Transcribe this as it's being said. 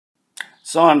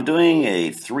So I'm doing a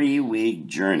 3-week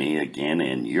journey again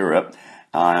in Europe.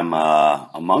 I'm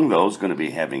among those going to be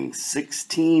having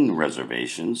 16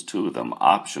 reservations, 2 of them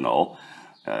optional.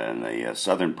 In the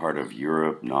southern part of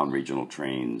Europe, non-regional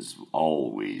trains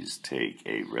always take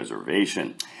a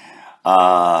reservation.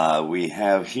 We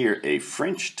have here a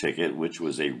French ticket, which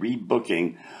was a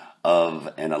rebooking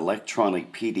of an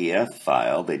electronic PDF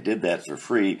file. They did that for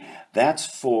free. That's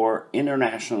for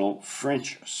international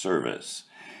French service.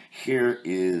 Here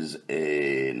is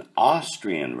an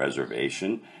Austrian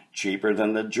reservation, cheaper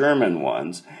than the German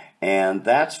ones, and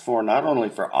that's for not only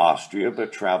for Austria,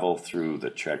 but travel through the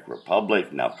Czech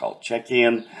Republic, now called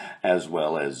Czechia, as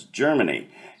well as Germany.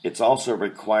 It's also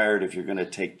required if you're going to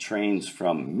take trains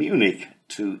from Munich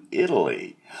to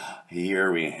Italy.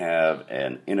 Here we have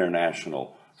an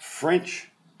international French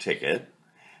ticket.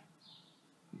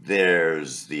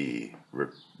 There's the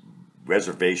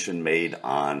reservation made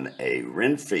on a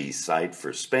Renfe site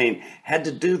for Spain. Had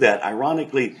to do that.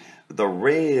 Ironically, the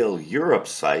Rail Europe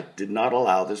site did not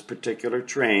allow this particular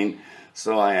train,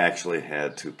 so I actually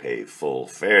had to pay full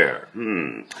fare.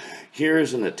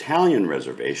 Here's an Italian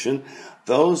reservation.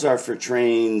 Those are for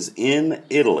trains in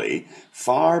Italy.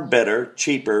 Far better,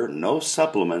 cheaper, no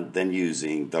supplement than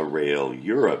using the Rail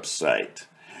Europe site.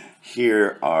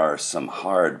 Here are some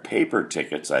hard paper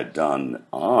tickets I've done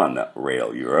on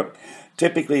Rail Europe.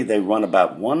 Typically, they run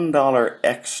about $1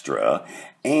 extra,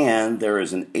 and there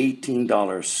is an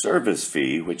 $18 service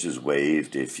fee, which is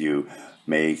waived if you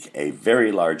make a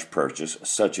very large purchase,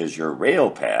 such as your rail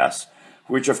pass,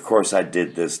 which of course I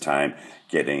did this time,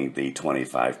 getting the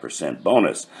 25%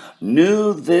 bonus.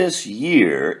 New this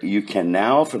year, you can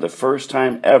now, for the first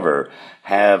time ever,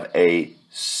 have a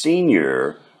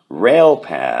senior rail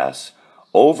pass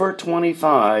over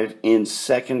 25 in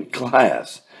second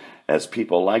class. As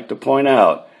people like to point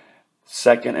out,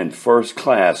 second and first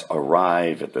class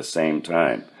arrive at the same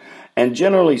time. And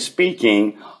generally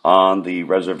speaking, on the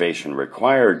reservation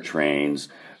required trains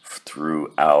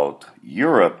throughout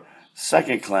Europe,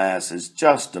 second class is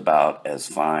just about as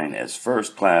fine as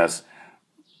first class.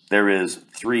 There is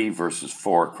 3 versus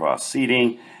 4 cross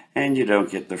seating, and you don't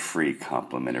get the free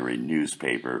complimentary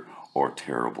newspaper or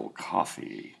terrible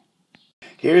coffee.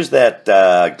 Here's that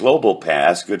global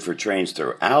pass, good for trains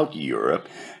throughout Europe.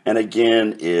 And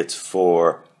again, it's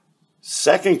for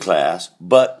second class,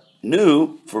 but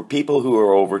new for people who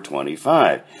are over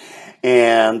 25.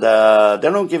 And they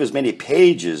don't give as many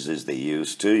pages as they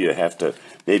used to. You have to,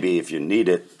 maybe if you need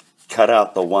it, cut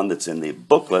out the one that's in the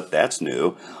booklet. That's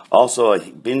new. Also,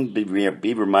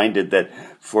 be reminded that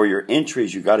for your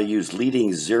entries, you got to use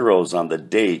leading zeros on the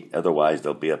date. Otherwise,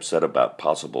 they'll be upset about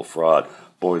possible fraud.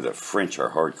 Boy, the French are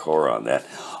hardcore on that.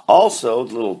 Also,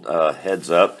 little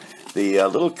heads up, the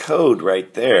little code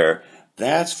right there,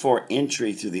 that's for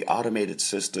entry through the automated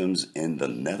systems in the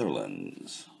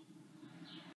Netherlands.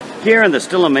 Here in the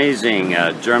still amazing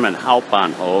German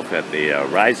Hauptbahnhof at the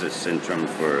Reisezentrum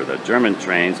for the German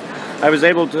trains, I was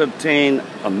able to obtain,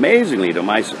 amazingly to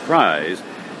my surprise,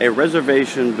 a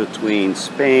reservation between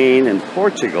Spain and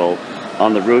Portugal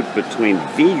on the route between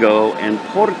Vigo and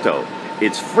Porto.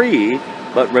 It's free,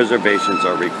 but reservations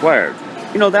are required.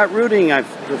 You know, that routing I've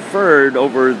preferred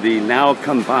over the now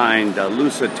combined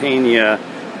Lusitania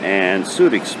and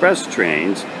Sud Express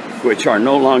trains, which are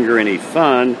no longer any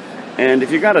fun. And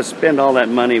if you got to spend all that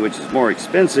money, which is more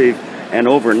expensive, and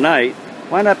overnight,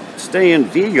 why not stay in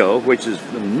Vigo, which is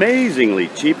amazingly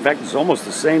cheap? In fact, it's almost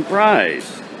the same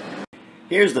price.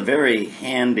 Here's the very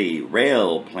handy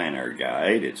rail planner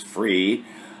guide. It's free,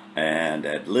 and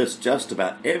it lists just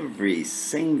about every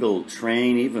single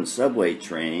train, even subway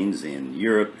trains in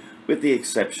Europe, with the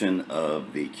exception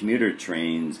of the commuter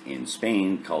trains in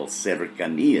Spain called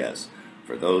Cercanías.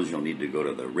 For those, you'll need to go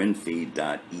to the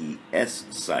renfe.es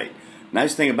site.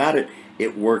 Nice thing about it,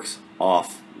 it works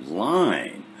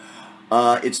offline.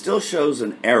 It still shows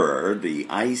an error. The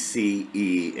ICE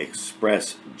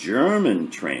Express German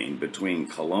train between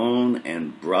Cologne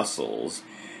and Brussels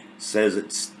says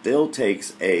it still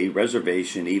takes a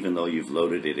reservation even though you've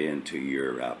loaded it into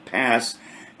your pass,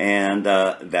 and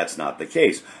that's not the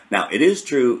case. Now, it is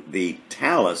true the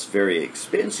Thalys, very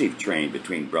expensive train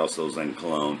between Brussels and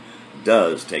Cologne,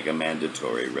 does take a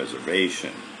mandatory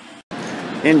reservation.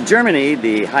 In Germany,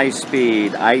 the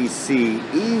high-speed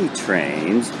ICE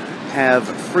trains have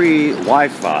free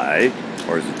Wi-Fi,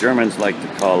 or as the Germans like to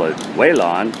call it,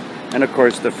 WLAN, and of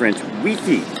course the French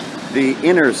Wi-Fi. The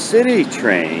inner-city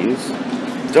trains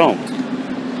don't.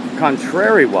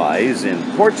 Contrary-wise, in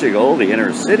Portugal, the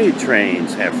inner-city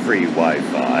trains have free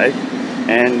Wi-Fi,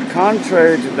 and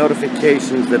contrary to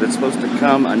notifications that it's supposed to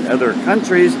come in other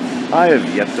countries, I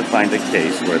have yet to find a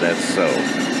case where that's so.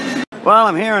 Well,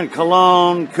 I'm here in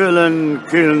Cologne,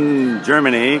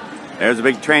 Germany. There's a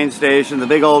big train station, the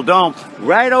big old dome.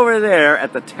 Right over there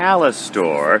at the Thales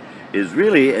store is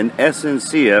really an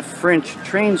SNCF French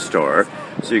train store,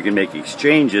 so you can make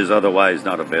exchanges otherwise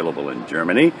not available in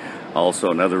Germany. Also,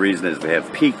 another reason is we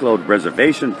have peak load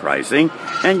reservation pricing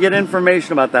and get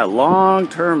information about that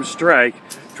long-term strike.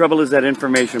 Trouble is that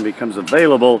information becomes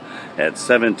available at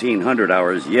 1700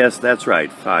 hours. Yes, that's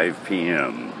right, 5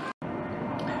 p.m.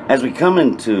 As we come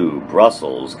into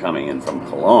Brussels, coming in from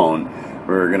Cologne,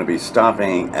 we're going to be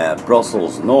stopping at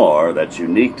Brussels Nord. That's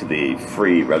unique to the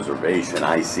free reservation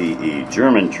ICE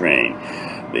German train.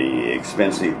 The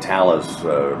expensive Thales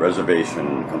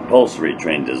reservation compulsory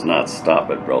train does not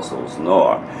stop at Brussels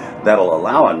Nord. That'll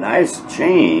allow a nice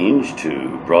change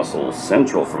to Brussels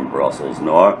Central from Brussels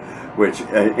Nord, which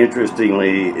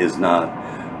interestingly is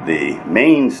not the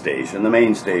main station. The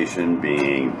main station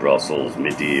being Brussels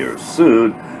Midi or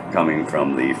Sud, coming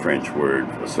from the French word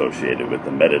associated with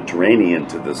the Mediterranean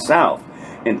to the south.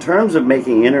 In terms of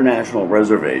making international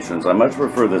reservations, I much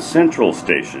prefer the central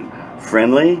station.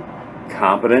 Friendly,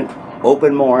 competent,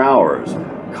 open more hours,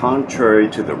 contrary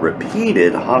to the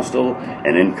repeated hostile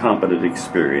and incompetent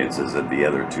experiences at the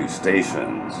other two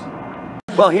stations.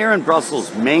 Well, here in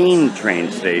Brussels' main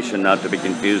train station, not to be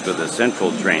confused with the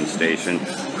central train station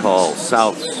called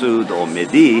South, Sud, or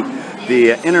Midi,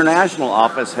 the international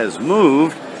office has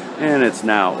moved, and it's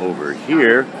now over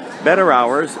here. Better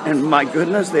hours, and my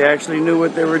goodness, they actually knew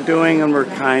what they were doing and were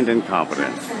kind and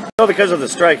competent. So because of the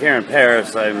strike here in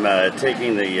Paris, I'm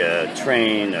taking the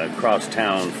train across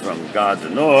town from Gare du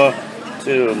Nord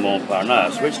to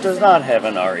Montparnasse, which does not have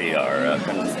an RER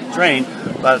train,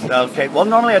 but okay, well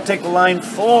normally I take the line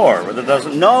 4, but it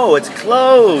doesn't, no, it's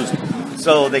closed.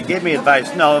 So they gave me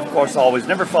advice, no, of course, always,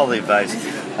 never follow the advice.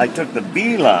 I took the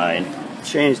B line,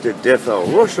 changed to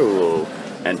Rochereau,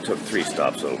 and took 3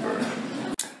 stops over.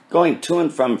 Going to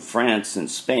and from France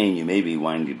and Spain, you may be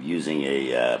winding up using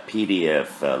a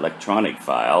PDF electronic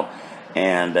file,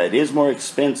 and it is more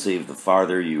expensive the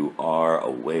farther you are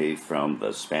away from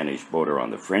the Spanish border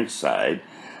on the French side.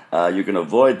 You can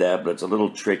avoid that, but it's a little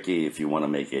tricky if you want to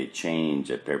make a change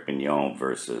at Perpignan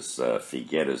versus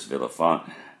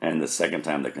Figueres-Villafranche, and the second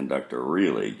time the conductor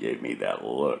really gave me that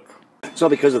look. So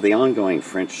because of the ongoing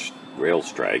French rail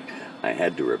strike, I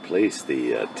had to replace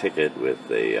the ticket with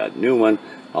a new one.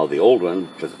 The old one,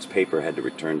 because it's paper, had to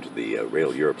return to the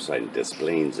Rail Europe site in Des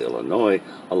Plaines, Illinois,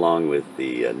 along with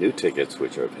the new tickets,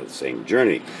 which are the same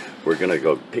journey. We're going to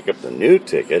go pick up the new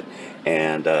ticket,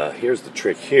 and here's the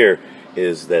trick here,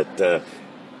 is that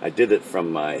I did it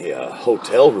from my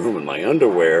hotel room in my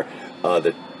underwear.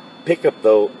 The pickup,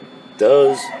 though,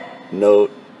 does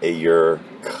note your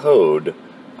code.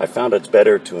 I found it's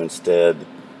better to instead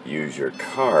use your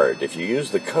card. If you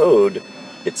use the code,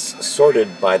 it's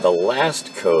sorted by the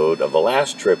last code of the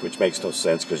last trip, which makes no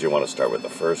sense because you want to start with the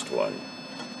first one.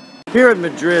 Here in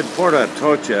Madrid, Porta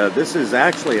Atocha, this is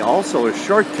actually also a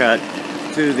shortcut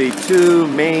to the 2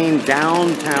 main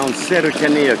downtown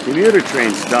Cercanía commuter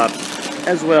train stops,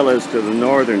 as well as to the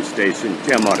northern station,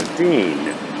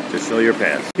 Chamartín, to show your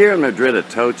pass. Here in Madrid,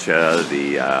 Atocha,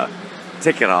 the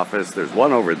ticket office, there's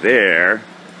one over there.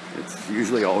 It's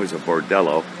usually always a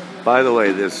bordello. By the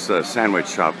way, this sandwich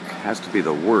shop has to be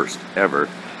the worst ever.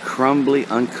 Crumbly,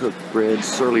 uncooked bread,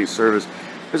 surly service.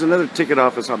 There's another ticket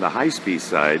office on the high-speed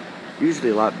side, usually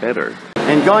a lot better.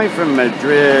 And going from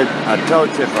Madrid,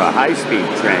 Atocha for high-speed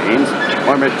trains,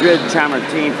 or Madrid,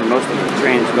 Chamartín for most of the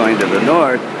trains going to the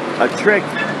north, a trick,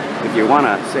 if you want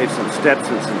to save some steps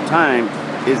and some time,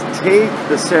 is take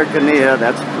the Cercanía,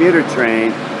 that's a commuter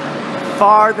train,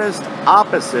 farthest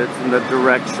opposite from the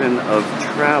direction of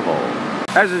travel.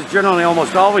 As is generally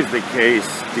almost always the case,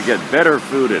 to get better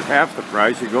food at half the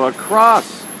price, you go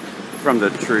across from the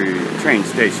train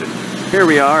station. Here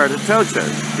we are at Atocha.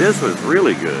 This was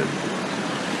really good.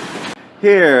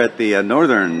 Here at the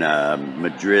northern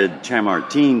Madrid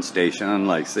Chamartín station,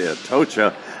 unlike, say,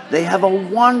 Atocha, they have a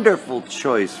wonderful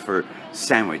choice for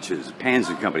sandwiches, Pans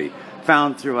 & Company,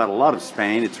 found throughout a lot of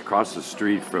Spain. It's across the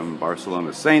street from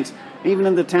Barcelona Saints, even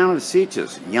in the town of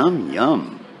Sitges. Yum,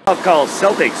 yum. I'll call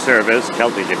Celtic service,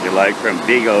 Celtic if you like, from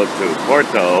Vigo to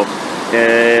Porto.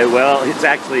 Well, it's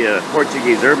actually a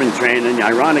Portuguese urban train, and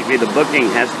ironically the booking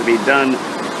has to be done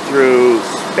through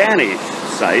Spanish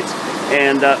sites.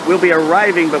 And we'll be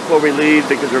arriving before we leave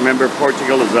because remember,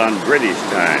 Portugal is on British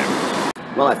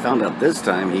time. Well, I found out this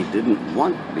time he didn't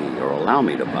want me or allow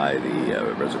me to buy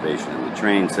the reservation in the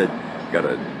train. Said,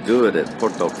 gotta do it at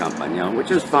Porto Campagna, which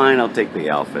is fine. I'll take the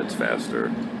Alpha, it's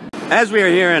faster. As we are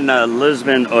here in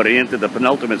Lisbon Oriente, the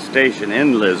penultimate station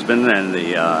in Lisbon, and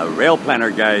the rail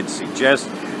planner guide suggests,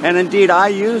 and indeed I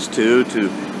used to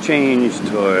change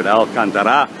toward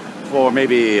Alcantara for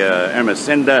maybe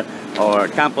Ermesinde or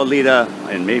Campolida,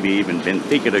 and maybe even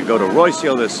Benfica to go to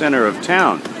Rocio, the center of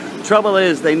town. Trouble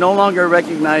is, they no longer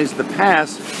recognize the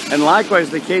pass, and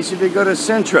likewise the case if you go to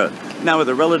Sintra. Now with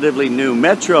a relatively new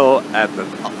metro at the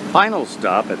final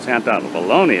stop at Santa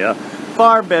Bologna,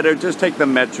 far better, just take the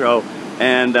metro,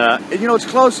 and you know, it's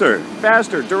closer,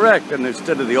 faster, direct, and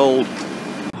instead of the old.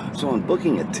 So on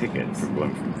booking a ticket for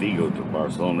going from Vigo to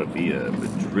Barcelona via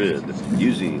Madrid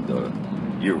using the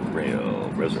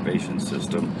Eurail reservation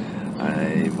system,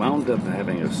 I wound up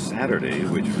having a Saturday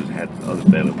which had other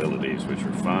availabilities which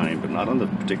were fine, but not on the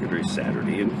particular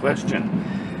Saturday in question.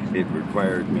 It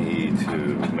required me to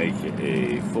make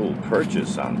a full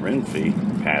purchase on Renfe,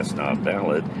 pass not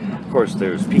valid. Of course,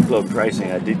 there's peak load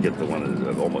pricing. I did get the one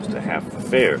of almost a half the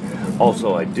fare.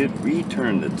 Also, I did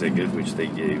return the ticket, which they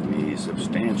gave me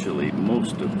substantially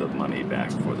most of the money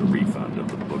back for the refund of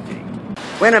the booking.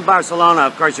 When in Barcelona,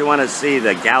 of course, you want to see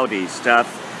the Gaudi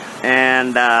stuff,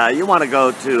 and you want to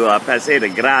go to Paseo de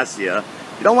Gracia.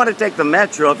 You don't want to take the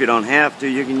metro if you don't have to.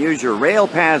 You can use your rail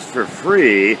pass for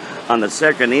free on the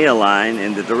Cercanía line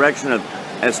in the direction of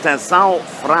Estação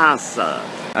França.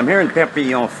 I'm here in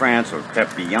Perpignan, France, or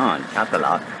Perpignan,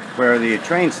 Catalan, where the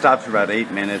train stops for about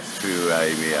 8 minutes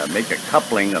to make a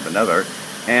coupling of another.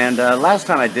 And last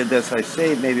time I did this, I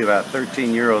saved maybe about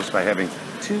 13 euros by having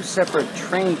 2 separate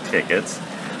train tickets.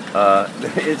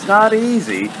 It's not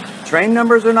easy. Train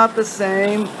numbers are not the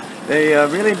same. They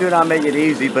really do not make it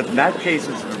easy, but in that case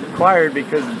it's required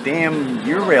because the damn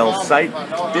Eurail site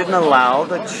didn't allow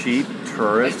the cheap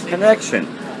tourist connection.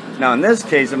 Now in this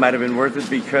case it might have been worth it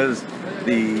because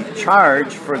the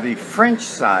charge for the French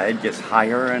side gets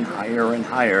higher and higher and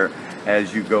higher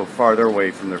as you go farther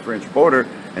away from the French border.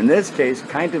 In this case,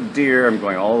 kind of dear, I'm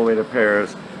going all the way to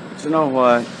Paris, but you know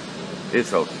what,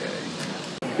 it's okay.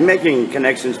 Making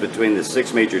connections between the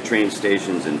 6 major train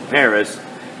stations in Paris,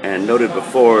 and noted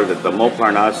before that the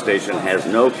Montparnasse station has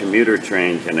no commuter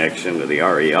train connection with the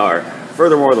RER.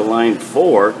 Furthermore, the line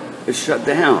 4 is shut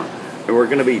down. And we're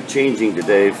going to be changing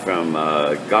today from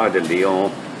Gare de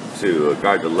Lyon to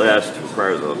Gare de l'Est. It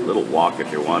requires a little walk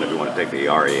if you want to take the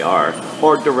RER,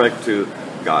 or direct to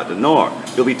Gare du Nord.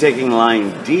 You'll be taking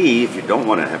line D if you don't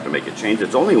want to have to make a change.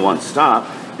 It's only one stop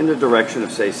in the direction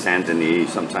of, say,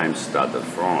 Saint-Denis, sometimes Stade de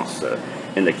France.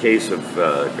 In the case of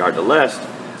Gare de l'Est,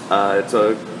 it's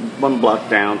a 1 block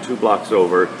down, 2 blocks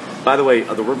over. By the way,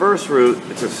 the reverse route,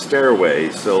 it's a stairway,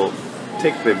 so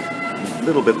take the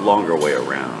little bit longer way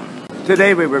around.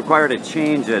 Today we required a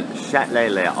change at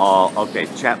Châtelet-les-Halles,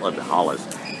 Châtelet-les-Halles,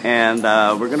 and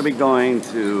we're going to be going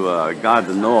to Gare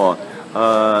du Nord.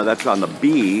 That's on the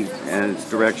B, and it's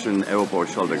direction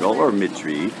Aéroport Charles de Gaulle or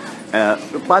Mitry.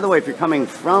 By the way, if you're coming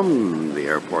from the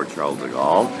airport Charles de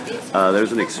Gaulle,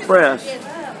 there's an express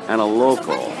and a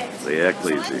local, the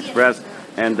Eccles Express,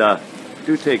 and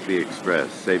do take the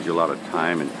express. Saves you a lot of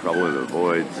time and trouble. It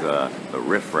avoids the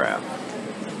riffraff.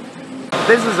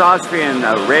 This is Austrian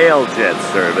rail jet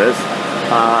service.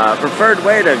 Preferred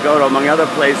way to go to, among other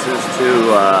places,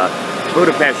 to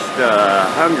Budapest,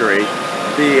 Hungary.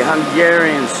 The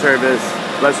Hungarian service,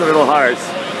 bless their little hearts,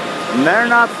 they're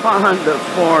not fond of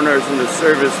foreigners, and the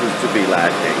service is to be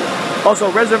lacking.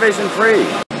 Also reservation free.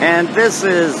 And this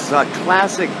is a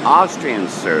classic Austrian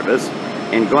service.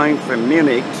 In going from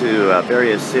Munich to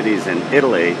various cities in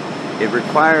Italy, it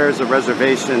requires a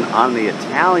reservation on the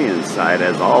Italian side,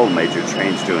 as all major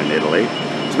trains do in Italy.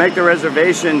 To make the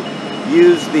reservation,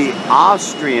 use the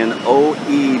Austrian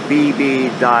oebb.at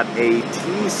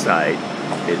site.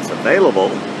 It's available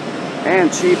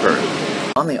and cheaper.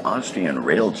 On the Austrian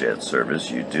railjet service,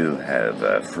 you do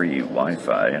have free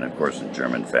Wi-Fi, and of course in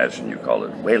German fashion you call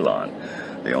it WLAN.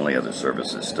 The only other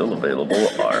services still available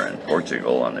are in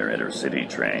Portugal on their intercity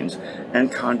trains,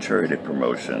 and contrary to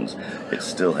promotions, it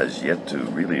still has yet to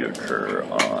really occur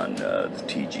on the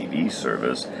TGV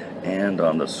service and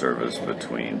on the service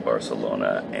between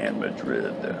Barcelona and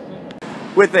Madrid.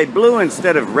 With a blue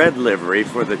instead of red livery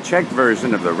for the Czech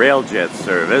version of the railjet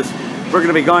service, we're going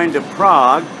to be going to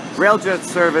Prague. Railjet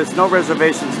service, no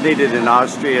reservations needed in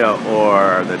Austria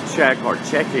or the Czech, or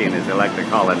Czechian as they like to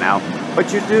call it now,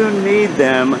 but you do need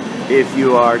them if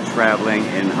you are traveling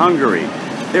in Hungary.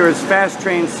 There is fast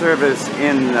train service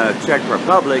in Czech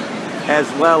Republic as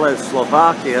well as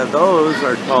Slovakia. Those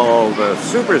are called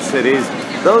super cities.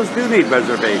 Those do need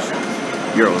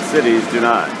reservations. Euro cities do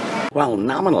not. While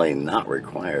nominally not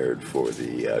required for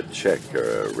the Czech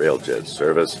railjet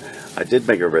service, I did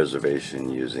make a reservation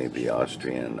using the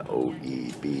Austrian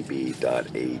oebb.at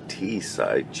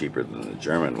site, cheaper than the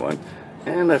German one,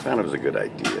 and I found it was a good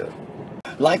idea.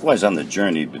 Likewise, on the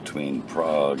journey between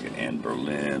Prague and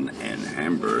Berlin and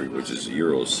Hamburg, which is a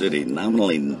Euro city,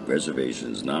 nominally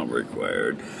reservations not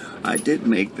required, I did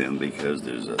make them because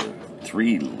there's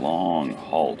 3 long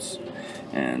halts,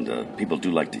 and people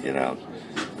do like to get out.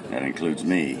 That includes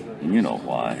me, and you know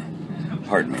why.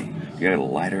 Pardon me, you got a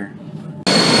lighter?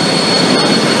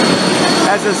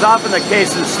 As is often the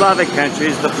case in Slavic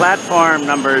countries, the platform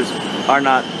numbers are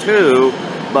not 2,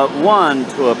 but 1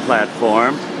 to a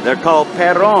platform. They're called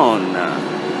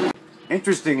perron.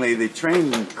 Interestingly, the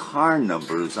train and car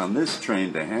numbers on this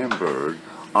train to Hamburg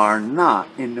are not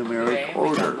in numeric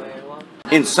order.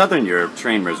 In Southern Europe,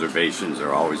 train reservations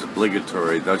are always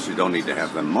obligatory, thus you don't need to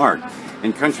have them marked.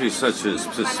 In countries such as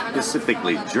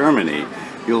specifically Germany,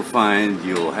 you'll find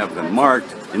you'll have them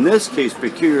marked, in this case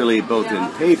peculiarly both in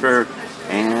paper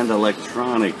and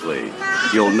electronically.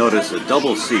 You'll notice a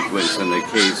double sequence in the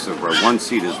case of where one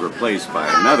seat is replaced by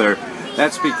another.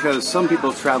 That's because some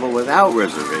people travel without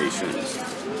reservations.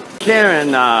 Here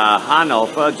in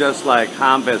Hannover, just like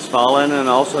Hamm-Westfalen and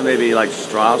also maybe like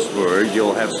Strasbourg,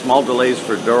 you'll have small delays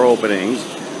for door openings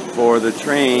for the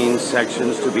train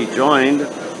sections to be joined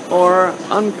or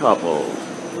uncoupled.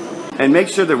 And make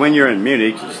sure that when you're in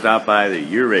Munich, you stop by the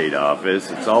Eurate office.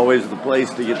 It's always the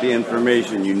place to get the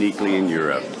information uniquely in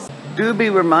Europe. Do be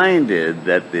reminded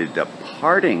that the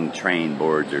departing train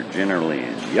boards are generally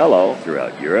in yellow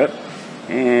throughout Europe,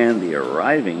 and the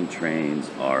arriving trains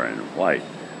are in white.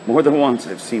 More than once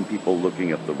I've seen people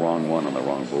looking up the wrong one on the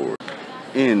wrong board.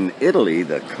 In Italy,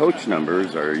 the coach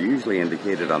numbers are usually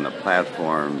indicated on the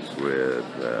platforms with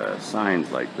signs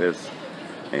like this.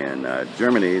 In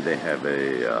Germany, they have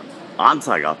a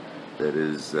Anzeiger that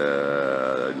is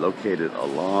located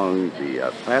along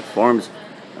the platforms.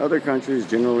 Other countries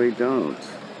generally don't.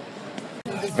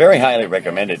 Very highly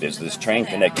recommended is this train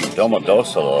connecting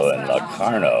Domodossola and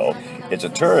Locarno. It's a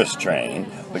tourist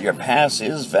train, but your pass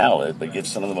is valid, but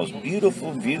gives some of the most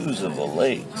beautiful views of the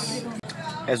lakes.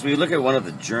 As we look at one of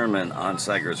the German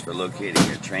Anzeigers for locating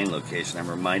your train location, I'm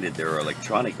reminded there are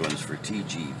electronic ones for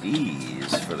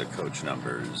TGVs for the coach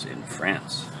numbers in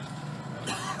France.